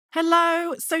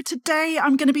Hello. So today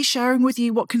I'm going to be sharing with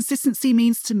you what consistency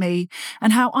means to me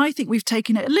and how I think we've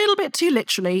taken it a little bit too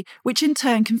literally, which in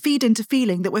turn can feed into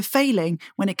feeling that we're failing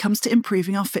when it comes to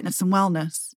improving our fitness and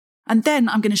wellness. And then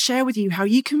I'm going to share with you how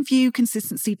you can view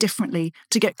consistency differently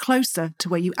to get closer to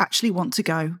where you actually want to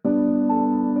go.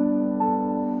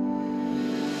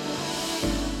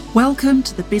 Welcome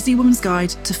to the Busy Woman's Guide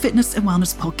to Fitness and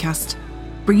Wellness podcast,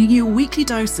 bringing you a weekly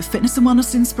dose of fitness and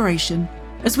wellness inspiration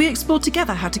as we explore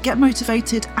together how to get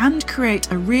motivated and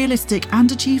create a realistic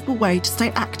and achievable way to stay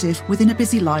active within a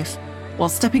busy life while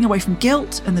stepping away from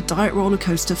guilt and the diet roller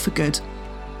coaster for good.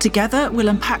 Together, we'll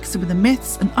unpack some of the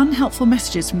myths and unhelpful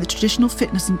messages from the traditional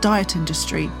fitness and diet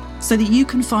industry so that you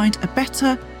can find a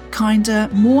better, kinder,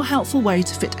 more helpful way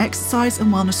to fit exercise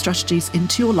and wellness strategies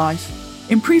into your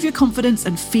life, improve your confidence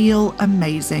and feel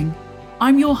amazing.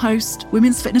 I'm your host,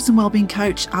 women's fitness and wellbeing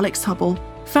coach Alex Hubble,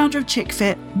 founder of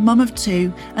ChickFit, mum of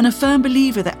two, and a firm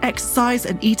believer that exercise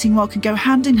and eating well can go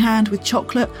hand in hand with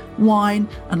chocolate, wine,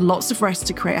 and lots of rest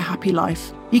to create a happy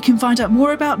life. You can find out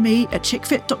more about me at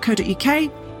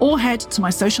chickfit.co.uk or head to my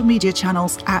social media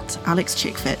channels at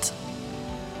AlexChickFit.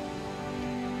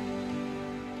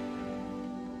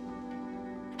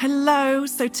 Hello.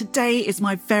 So today is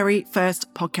my very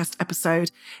first podcast episode.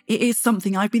 It is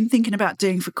something I've been thinking about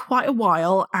doing for quite a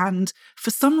while and for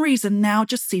some reason now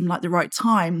just seemed like the right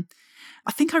time.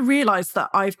 I think I realised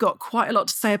that I've got quite a lot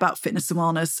to say about fitness and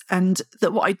wellness and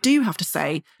that what I do have to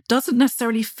say doesn't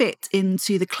necessarily fit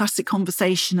into the classic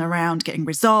conversation around getting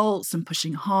results and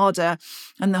pushing harder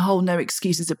and the whole no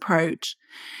excuses approach.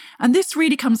 And this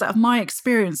really comes out of my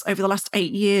experience over the last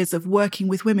 8 years of working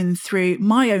with women through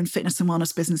my own fitness and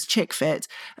wellness business, ChickFit,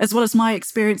 as well as my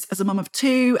experience as a mum of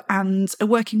two and a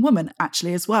working woman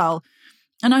actually as well.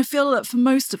 And I feel that for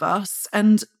most of us,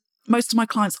 and most of my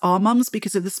clients are mums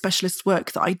because of the specialist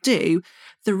work that I do,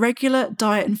 the regular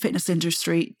diet and fitness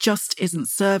industry just isn't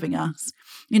serving us.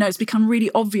 You know, it's become really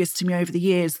obvious to me over the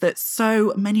years that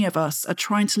so many of us are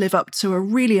trying to live up to a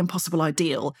really impossible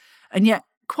ideal. And yet,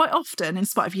 quite often, in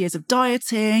spite of years of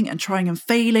dieting and trying and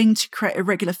failing to create a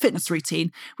regular fitness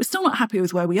routine, we're still not happy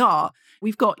with where we are.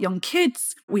 We've got young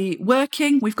kids, we're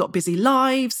working, we've got busy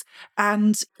lives.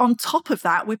 And on top of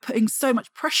that, we're putting so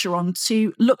much pressure on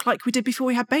to look like we did before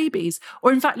we had babies,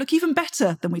 or in fact, look even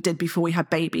better than we did before we had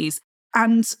babies.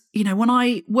 And, you know, when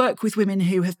I work with women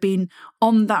who have been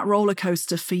on that roller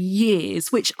coaster for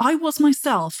years, which I was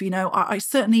myself, you know, I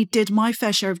certainly did my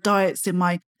fair share of diets in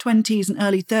my 20s and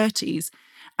early 30s.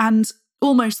 And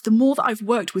almost the more that I've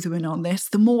worked with women on this,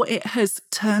 the more it has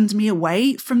turned me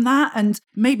away from that and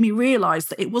made me realise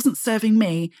that it wasn't serving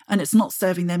me and it's not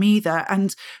serving them either.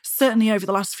 And certainly over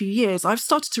the last few years, I've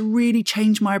started to really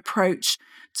change my approach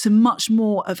to much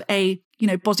more of a,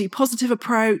 body positive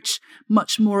approach,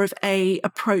 much more of a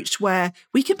approach where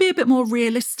we can be a bit more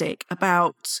realistic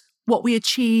about what we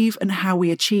achieve and how we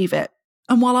achieve it.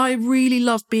 And while I really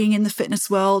love being in the fitness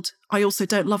world, I also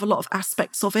don't love a lot of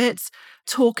aspects of it.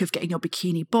 Talk of getting your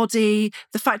bikini body,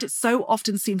 the fact it so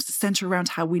often seems to centre around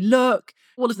how we look,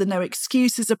 all of the no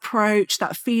excuses approach,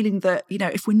 that feeling that,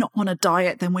 if we're not on a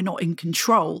diet, then we're not in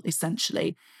control,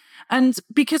 essentially. And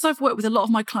because I've worked with a lot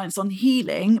of my clients on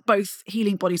healing, both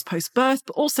healing bodies post-birth,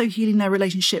 but also healing their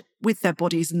relationship with their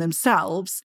bodies and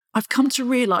themselves, I've come to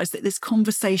realise that this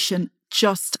conversation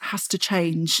just has to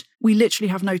change. We literally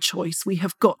have no choice. We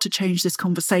have got to change this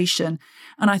conversation.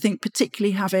 And I think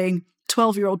particularly having a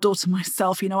 12-year-old daughter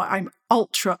myself, I'm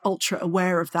ultra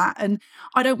aware of that. And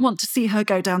I don't want to see her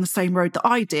go down the same road that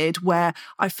I did, where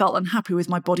I felt unhappy with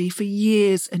my body for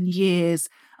years and years.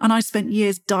 And I spent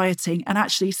years dieting and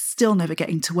actually still never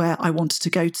getting to where I wanted to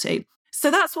go to.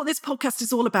 So that's what this podcast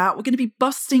is all about. We're going to be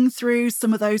busting through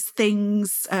some of those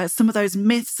things, some of those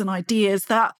myths and ideas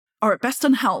that are at best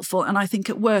unhelpful and I think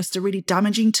at worst are really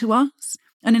damaging to us.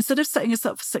 And instead of setting us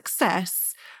up for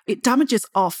success, it damages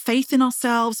our faith in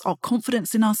ourselves, our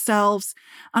confidence in ourselves.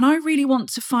 And I really want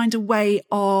to find a way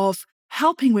of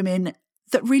helping women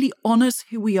that really honours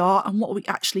who we are and what we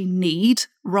actually need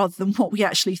rather than what we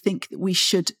actually think that we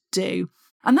should do.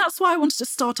 And that's why I wanted to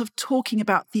start off talking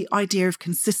about the idea of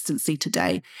consistency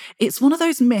today. It's one of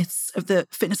those myths of the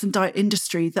fitness and diet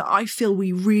industry that I feel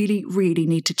we really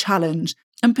need to challenge.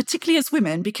 And particularly as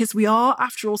women, because we are,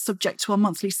 after all, subject to our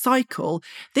monthly cycle,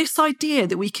 this idea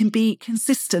that we can be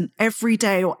consistent every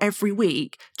day or every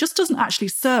week just doesn't actually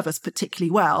serve us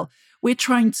particularly well. We're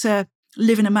trying to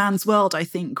live in a man's world, I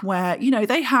think, where,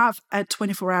 they have a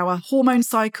 24-hour hormone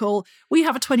cycle. We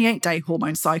have a 28-day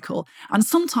hormone cycle. And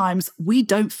sometimes we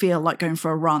don't feel like going for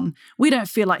a run. We don't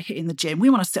feel like hitting the gym. We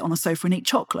want to sit on the sofa and eat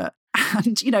chocolate.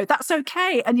 And, that's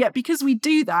okay. And yet because we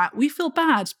do that, we feel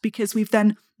bad because we've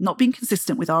then not being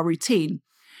consistent with our routine.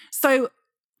 So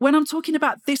when I'm talking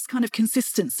about this kind of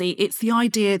consistency, it's the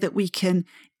idea that we can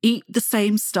eat the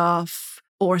same stuff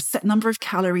or a set number of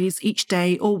calories each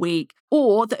day or week,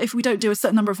 or that if we don't do a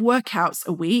certain number of workouts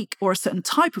a week or a certain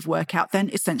type of workout, then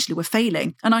essentially we're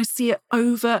failing. And I see it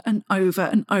over and over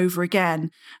and over again.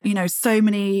 So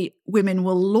many women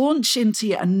will launch into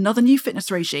yet another new fitness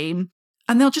regime,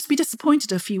 and they'll just be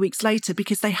disappointed a few weeks later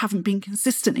because they haven't been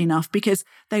consistent enough, because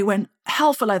they went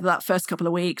hell for leather that first couple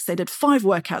of weeks. They did 5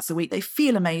 workouts a week. They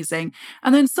feel amazing.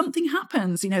 And then something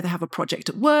happens. They have a project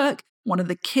at work. One of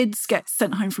the kids gets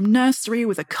sent home from nursery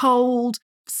with a cold.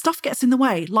 Stuff gets in the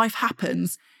way. Life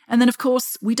happens. And then, of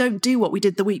course, we don't do what we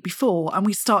did the week before. And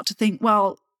we start to think,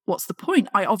 well, what's the point?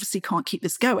 I obviously can't keep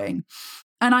this going.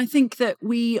 And I think that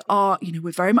we are,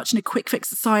 we're very much in a quick fix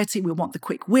society. We want the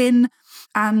quick win.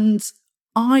 And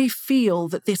I feel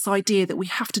that this idea that we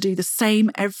have to do the same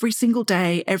every single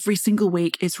day, every single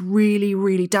week is really,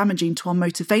 really damaging to our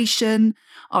motivation,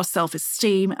 our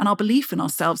self-esteem, and our belief in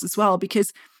ourselves as well.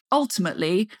 Because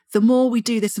ultimately, the more we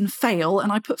do this and fail, and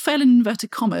I put fail in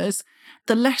inverted commas,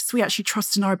 the less we actually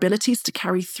trust in our abilities to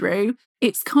carry through.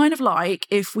 It's kind of like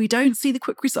if we don't see the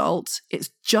quick result, it's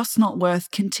just not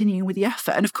worth continuing with the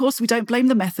effort. And of course, we don't blame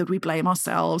the method, we blame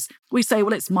ourselves. We say,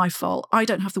 well, it's my fault. I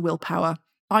don't have the willpower.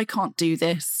 I can't do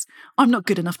this. I'm not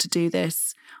good enough to do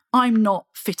this. I'm not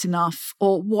fit enough,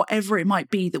 or whatever it might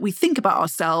be that we think about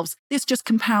ourselves. This just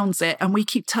compounds it. And we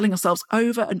keep telling ourselves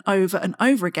over and over and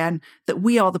over again that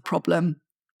we are the problem.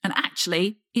 And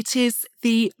actually, it is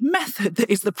the method that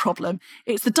is the problem.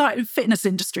 It's the diet and fitness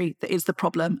industry that is the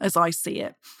problem, as I see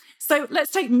it. So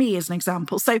let's take me as an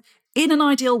example. So in an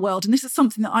ideal world, and this is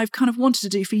something that I've kind of wanted to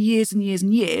do for years and years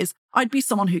and years, I'd be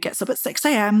someone who gets up at 6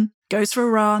 a.m, goes for a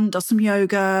run, does some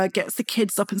yoga, gets the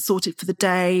kids up and sorted for the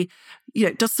day,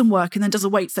 does some work, and then does a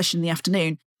weight session in the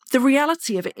afternoon. The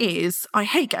reality of it is I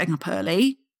hate getting up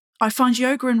early. I find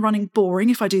yoga and running boring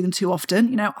if I do them too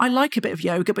often. I like a bit of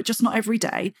yoga, but just not every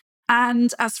day.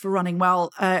 And as for running,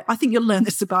 well, I think you'll learn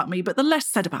this about me, but the less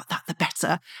said about that, the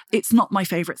better. It's not my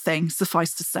favourite thing,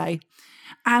 suffice to say.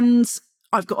 And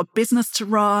I've got a business to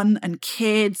run and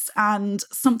kids and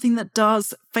something that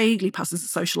does vaguely pass as a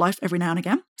social life every now and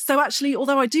again. So actually,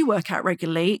 although I do work out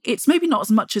regularly, it's maybe not as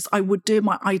much as I would do in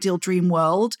my ideal dream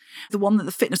world, the one that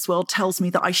the fitness world tells me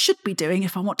that I should be doing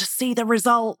if I want to see the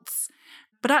results.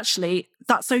 But actually,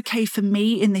 that's okay for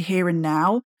me in the here and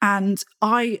now. And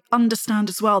I understand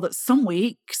as well that some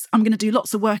weeks I'm going to do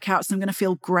lots of workouts and I'm going to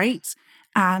feel great.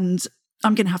 And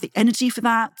I'm going to have the energy for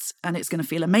that, and it's going to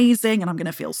feel amazing, and I'm going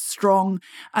to feel strong.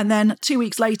 And then 2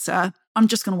 weeks later, I'm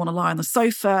just going to want to lie on the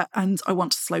sofa and I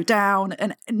want to slow down,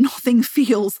 and nothing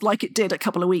feels like it did a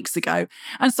couple of weeks ago.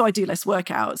 And so I do less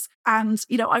workouts. And,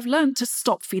 I've learned to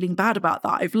stop feeling bad about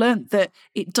that. I've learned that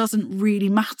it doesn't really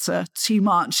matter too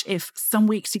much if some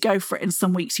weeks you go for it and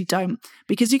some weeks you don't,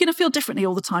 because you're going to feel differently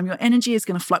all the time. Your energy is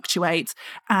going to fluctuate,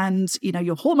 and,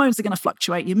 your hormones are going to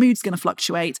fluctuate, your mood's going to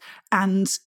fluctuate,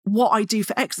 and what I do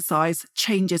for exercise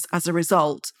changes as a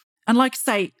result. And like I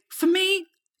say, for me,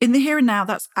 in the here and now,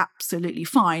 that's absolutely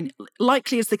fine.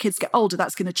 Likely as the kids get older,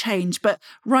 that's going to change. But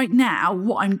right now,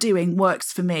 what I'm doing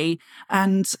works for me.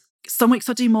 And some weeks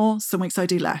I do more, some weeks I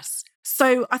do less.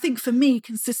 So I think for me,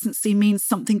 consistency means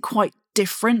something quite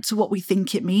different to what we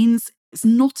think it means. It's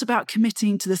not about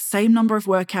committing to the same number of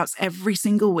workouts every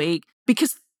single week,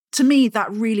 because to me, that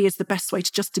really is the best way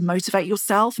to just demotivate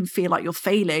yourself and feel like you're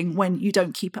failing when you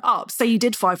don't keep it up. Say you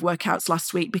did 5 workouts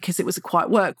last week because it was a quiet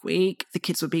work week, the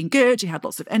kids were being good, you had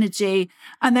lots of energy.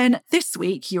 And then this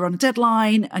week you're on a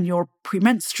deadline and you're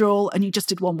premenstrual and you just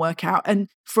did 1 workout. And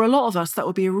for a lot of us, that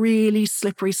would be a really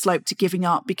slippery slope to giving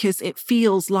up, because it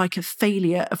feels like a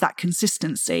failure of that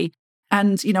consistency.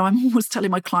 And, I'm always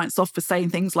telling my clients off for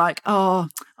saying things like, oh,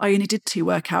 I only did 2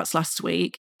 workouts last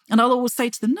week. And I'll always say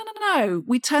to them, no,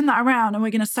 we turn that around and we're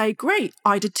going to say, great,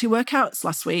 I did 2 workouts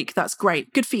last week. That's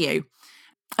great. Good for you.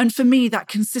 And for me, that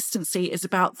consistency is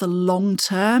about the long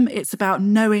term. It's about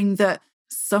knowing that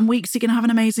some weeks you're going to have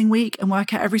an amazing week and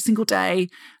work out every single day.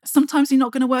 Sometimes you're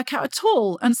not going to work out at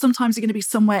all. And sometimes you're going to be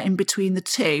somewhere in between the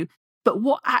two. But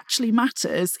what actually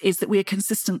matters is that we are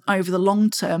consistent over the long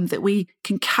term, that we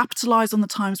can capitalize on the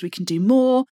times we can do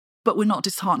more, but we're not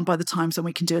disheartened by the times when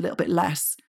we can do a little bit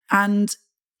less. And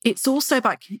it's also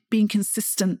about being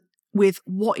consistent with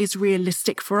what is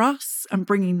realistic for us and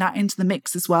bringing that into the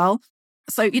mix as well.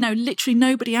 So, literally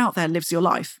nobody out there lives your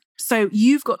life. So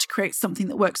you've got to create something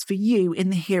that works for you in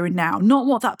the here and now, not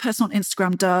what that person on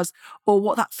Instagram does or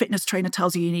what that fitness trainer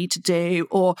tells you need to do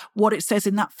or what it says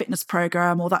in that fitness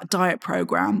program or that diet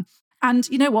program. And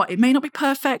you know what? It may not be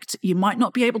perfect. You might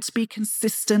not be able to be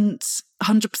consistent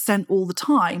 100% all the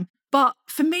time. But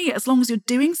for me, as long as you're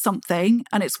doing something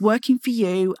and it's working for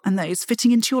you and that it's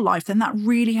fitting into your life, then that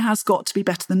really has got to be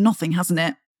better than nothing, hasn't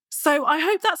it? So I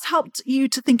hope that's helped you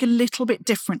to think a little bit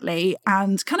differently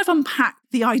and kind of unpack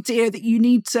the idea that you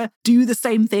need to do the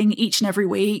same thing each and every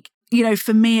week. You know,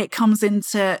 for me, it comes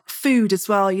into food as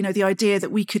well. You know, the idea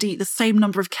that we could eat the same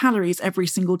number of calories every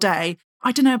single day.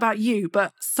 I don't know about you,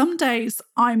 but some days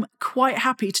I'm quite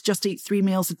happy to just eat 3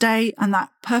 meals a day, and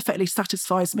that perfectly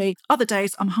satisfies me. Other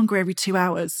days I'm hungry every 2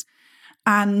 hours.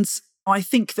 And I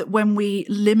think that when we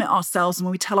limit ourselves and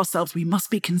when we tell ourselves we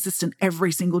must be consistent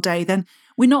every single day, then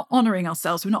we're not honouring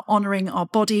ourselves. We're not honouring our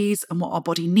bodies and what our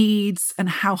body needs and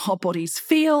how our bodies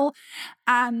feel.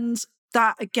 And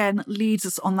that, again, leads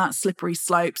us on that slippery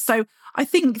slope. So I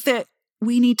think that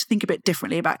we need to think a bit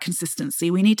differently about consistency.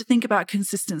 We need to think about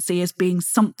consistency as being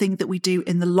something that we do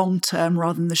in the long term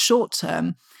rather than the short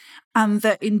term. And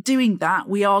that in doing that,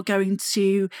 we are going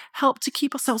to help to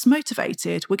keep ourselves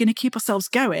motivated. We're going to keep ourselves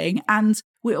going. And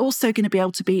we're also going to be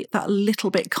able to be that little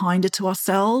bit kinder to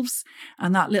ourselves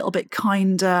and that little bit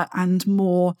kinder and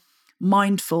more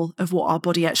mindful of what our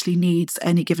body actually needs at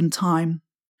any given time.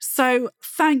 So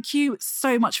thank you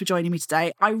so much for joining me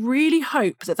today. I really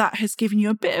hope that that has given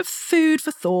you a bit of food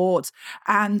for thought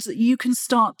and that you can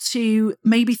start to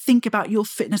maybe think about your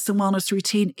fitness and wellness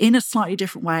routine in a slightly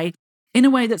different way, in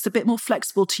a way that's a bit more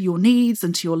flexible to your needs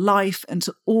and to your life and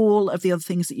to all of the other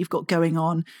things that you've got going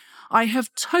on. I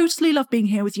have totally loved being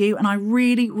here with you, and I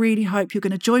really, really hope you're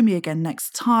going to join me again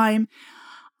next time.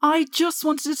 I just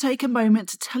wanted to take a moment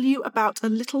to tell you about a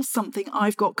little something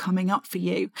I've got coming up for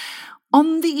you.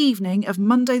 On the evening of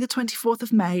Monday, the 24th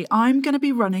of May, I'm going to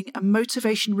be running a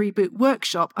Motivation Reboot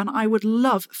workshop, and I would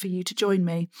love for you to join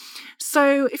me.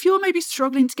 So if you're maybe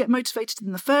struggling to get motivated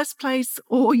in the first place,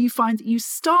 or you find that you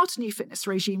start a new fitness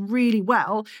regime really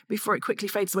well before it quickly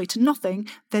fades away to nothing,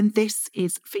 then this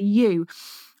is for you.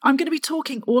 I'm going to be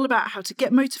talking all about how to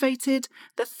get motivated,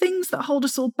 the things that hold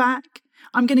us all back.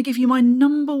 I'm going to give you my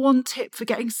number one tip for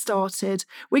getting started.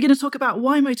 We're going to talk about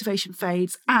why motivation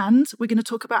fades, and we're going to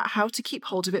talk about how to keep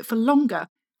hold of it for longer.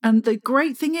 And the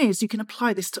great thing is you can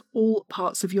apply this to all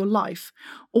parts of your life.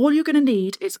 All you're going to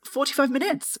need is 45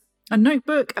 minutes, a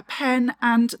notebook, a pen,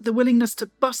 and the willingness to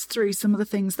bust through some of the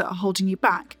things that are holding you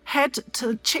back. Head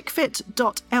to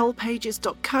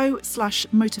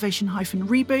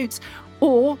chickfit.lpages.co/motivation-reboot,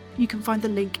 or you can find the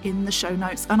link in the show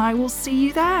notes, and I will see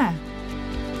you there.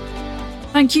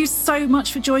 Thank you so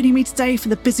much for joining me today for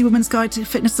the Busy Woman's Guide to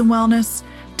Fitness and Wellness.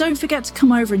 Don't forget to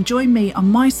come over and join me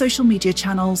on my social media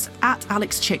channels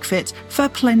 @AlexChickFit for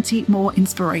plenty more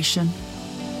inspiration.